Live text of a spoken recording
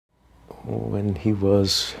when he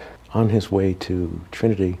was on his way to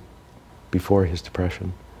Trinity before his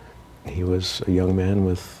depression. He was a young man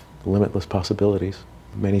with limitless possibilities,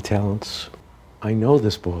 many talents. I know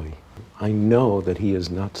this boy. I know that he is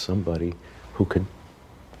not somebody who could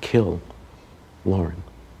kill Lauren.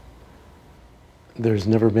 There's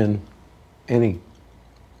never been any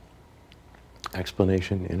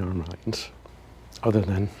explanation in our minds other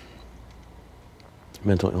than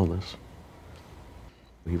mental illness.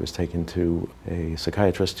 He was taken to a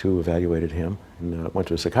psychiatrist who evaluated him and went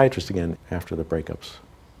to a psychiatrist again after the breakups.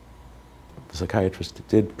 The psychiatrist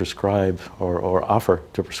did prescribe or offer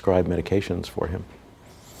to prescribe medications for him.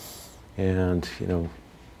 And,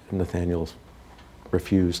 Nathaniel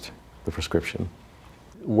refused the prescription.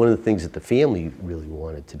 One of the things that the family really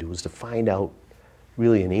wanted to do was to find out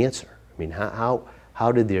really an answer. I mean,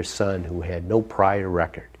 how did their son, who had no prior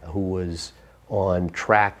record, who was on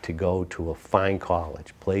track to go to a fine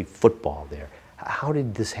college, play football there, how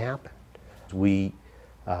did this happen? We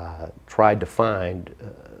tried to find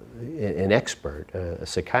an expert, a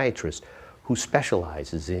psychiatrist, who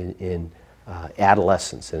specializes in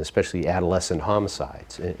adolescence, and especially adolescent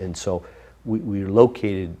homicides. And so we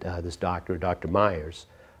located this doctor, Dr. Meyers,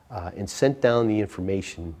 and sent down the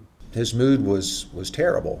information. His mood was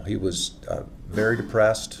terrible. He was very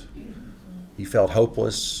depressed. He felt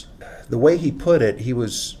hopeless. The way he put it, he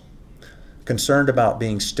was concerned about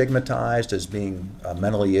being stigmatized as being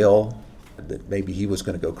mentally ill, that maybe he was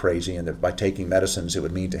going to go crazy, and that by taking medicines it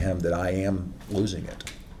would mean to him that I am losing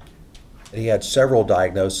it. He had several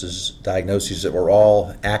diagnoses that were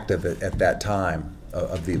all active at that time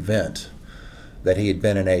of the event, that he had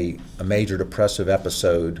been in a major depressive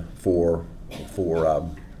episode for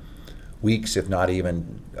weeks, if not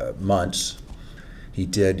even months. He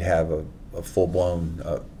did have a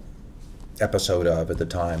full-blown episode at the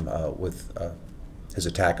time with his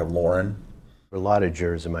attack of Lauren. A lot of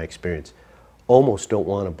jurors, in my experience, almost don't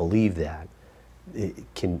want to believe that it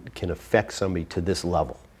can affect somebody to this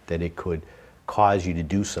level, that it could cause you to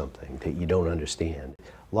do something that you don't understand.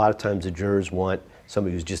 A lot of times the jurors want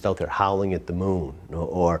somebody who's just out there howling at the moon,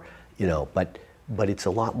 or but it's a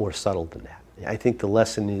lot more subtle than that. I think the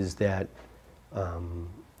lesson is that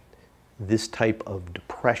this type of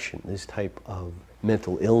depression, this type of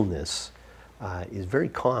mental illness is very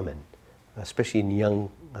common, especially in young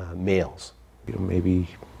males. Maybe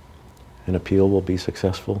an appeal will be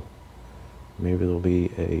successful. Maybe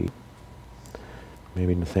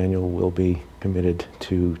maybe Nathaniel will be committed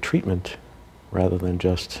to treatment rather than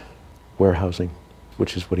just warehousing,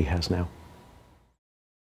 which is what he has now.